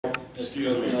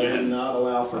Excuse me I do again. not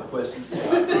allow for questions.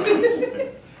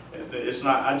 It's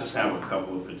not, I just have a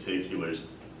couple of particulars.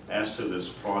 As to this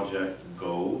Project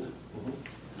Gold,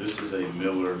 this is a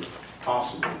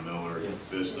possible Miller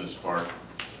Business Park.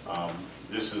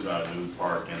 This is our new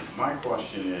park, and my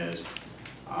question is,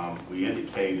 we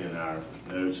indicate in our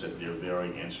notes that they're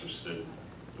very interested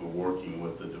for working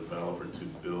with the developer to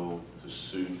build to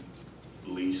suit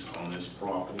lease on this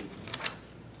property.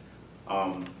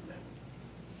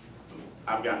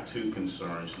 I've got two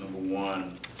concerns. Number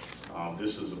one,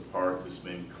 this is a park that's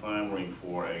been clamoring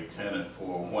for a tenant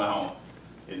for a while.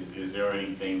 Is there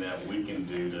anything that we can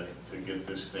do to get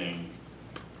this thing?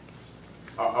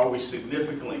 Are we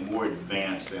significantly more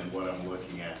advanced than what I'm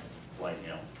looking at right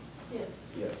now? Yes.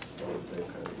 Yes, I would say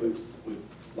so. We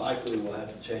likely will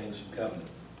have to change some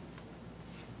covenants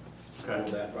for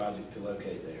that project to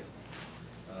locate there.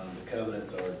 The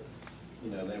covenants are,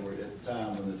 they were at the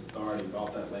time when this authority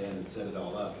bought that land and set it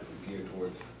all up, it was geared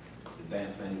towards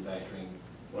advanced manufacturing,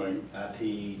 right,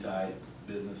 IT type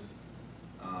business.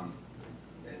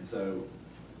 And so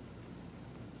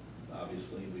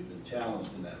obviously we've been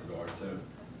challenged in that regard. So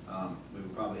we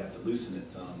would probably have to loosen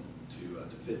it some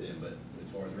to fit them. But as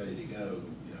far as ready to go,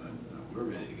 we're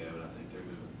ready to go, and I think they're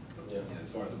moving. Yeah. As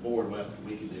far as the board, what else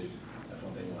we can do, that's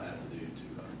one thing we'll have to do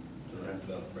to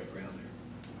develop break ground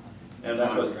there. And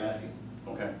that's what you're asking.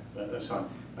 Okay, that's fine.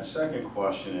 My second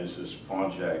question is this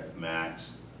Project Max.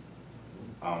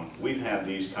 We've had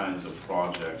these kinds of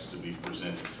projects to be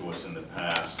presented to us in the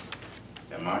past,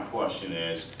 and my question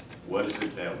is, what is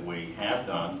it that we have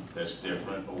done that's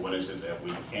different, or what is it that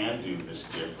we can do that's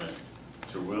different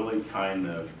to really kind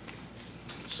of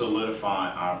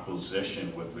solidify our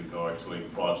position with regard to a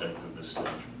project of this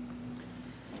nature?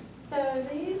 So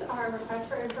these are requests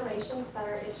for information that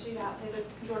are issued out through the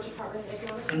Georgia Department of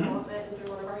Economic Development and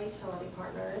through one of our utility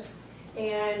partners.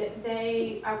 And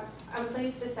I'm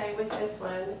pleased to say with this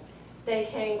one, they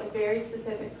came with very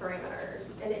specific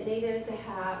parameters, and it needed to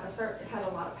have it has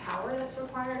a lot of power that's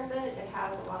required of it, it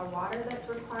has a lot of water that's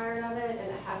required of it, and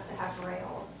it has to have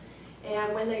rail.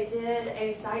 And when they did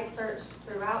a site search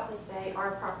throughout the state,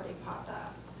 our property popped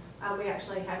up. We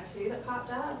actually had two that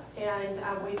popped up, and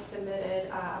we've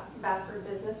submitted Bassford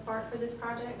Business Park for this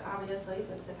project, obviously,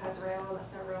 since it has rail, and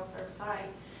that's a rail served site.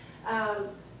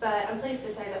 But I'm pleased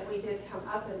to say that we did come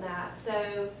up in that.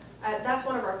 So that's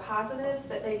one of our positives,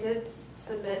 but they did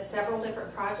submit several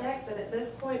different projects, and at this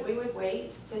point we would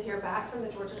wait to hear back from the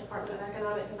Georgia Department of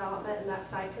Economic Development and that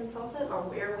site consultant on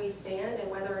where we stand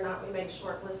and whether or not we make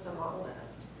short list and long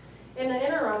list. In the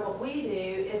interim, what we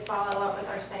do is follow up with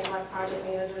our statewide project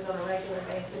managers on a regular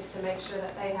basis to make sure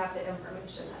that they have the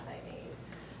information that they need.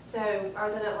 So I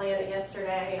was in Atlanta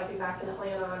yesterday, I'll be back in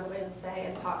Atlanta on Wednesday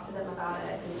and talk to them about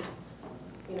it,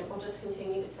 and we'll just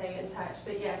continue to stay in touch.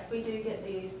 But yes, we do get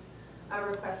these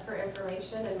requests for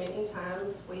information, and many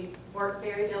times we work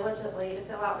very diligently to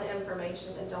fill out the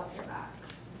information and don't hear back.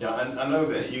 Yeah, I know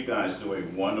that you guys do a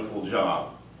wonderful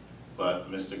job, but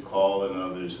Mr. Call and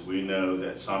others, we know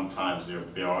that sometimes there are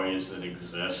barriers that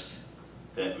exist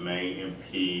that may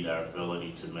impede our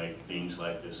ability to make things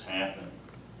like this happen.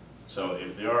 So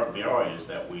if there are barriers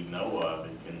that we know of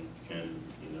and can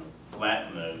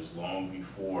flatten those long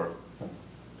before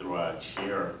through our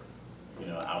chair,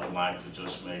 I would like to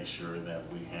just make sure that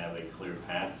we have a clear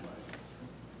pathway.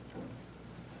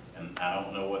 And I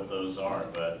don't know what those are,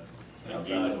 but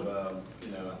outside of,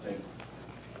 I think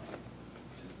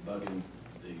just bugging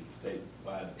the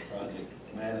statewide project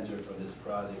manager for this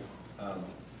project,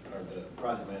 or the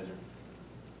project manager,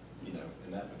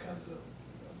 and that becomes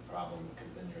a problem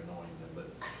because then you're annoying them.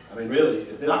 But I mean, really,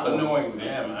 at this not point, annoying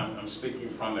them. I'm speaking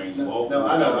from a local. No,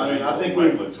 I know. I think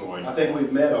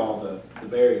we've met all the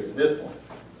barriers at this point.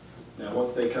 Now,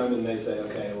 once they come and they say,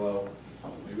 okay, well,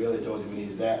 we really told you we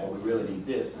needed that, but we really need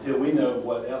this. Until we know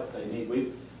what else they need,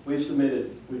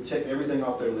 we've checked everything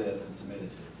off their list and submitted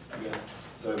to it. I guess.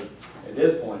 So at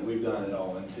this point, we've done it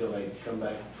all until they come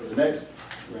back for the next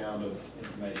round of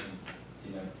information.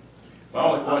 My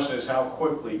only question is, how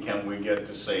quickly can we get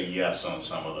to say yes on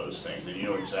some of those things? And you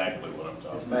know exactly what I'm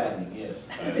talking It's about. maddening, yes.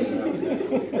 Yes, you know exactly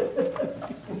what you're doing.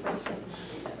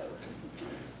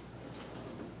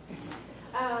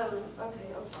 Okay,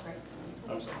 I'm sorry.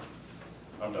 I'm sorry.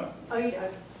 I'm done. Oh, you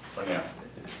done? For now.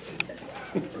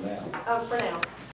 For now. For now.